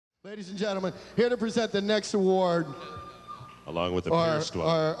Ladies and gentlemen, here to present the next award, along with the pierced one,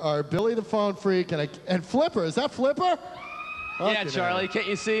 are Billy the Phone Freak and Flipper. Is that Flipper? Yeah, Charlie, can't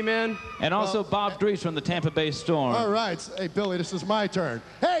you see, man? And also Bob Grease from the Tampa Bay Storm. All right. Hey, Billy, this is my turn.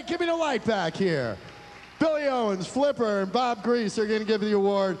 Hey, give me the light back here. Billy Owens, Flipper, and Bob Grease are going to give the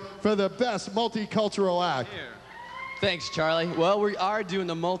award for the best multicultural act. Thanks, Charlie. Well, we are doing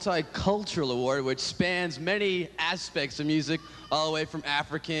the Multicultural Award, which spans many aspects of music, all the way from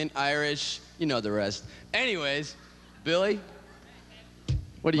African, Irish, you know the rest. Anyways, Billy,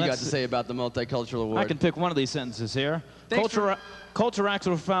 what do you got to say about the Multicultural Award? I can pick one of these sentences here. Culture acts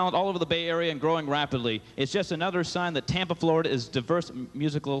are found all over the Bay Area and growing rapidly. It's just another sign that Tampa, Florida is a diverse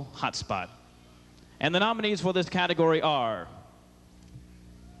musical hotspot. And the nominees for this category are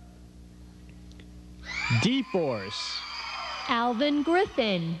D-Force, Alvon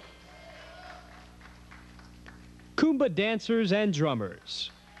Griffin, Kumba dancers and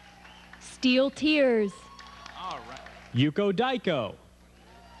drummers, Steel Tears, all right. Yuko Daiko,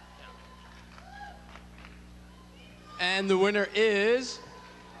 And the winner is...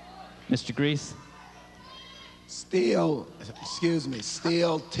 Mr. Grease. Steel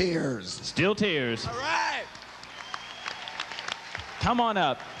Tears. Steel Tears. All right. Come on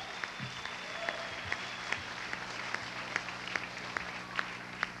up.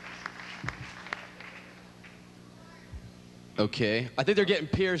 Okay. I think they're getting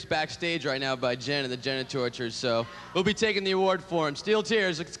pierced backstage right now by Jen and the Genitortures, so we'll be taking the award for him. Steel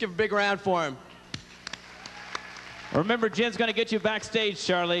Tears, let's give a big round for him. Remember, Jen's going to get you backstage,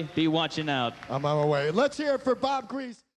 Charlie. Be watching out. I'm on my way. Let's hear it for Bob Grease.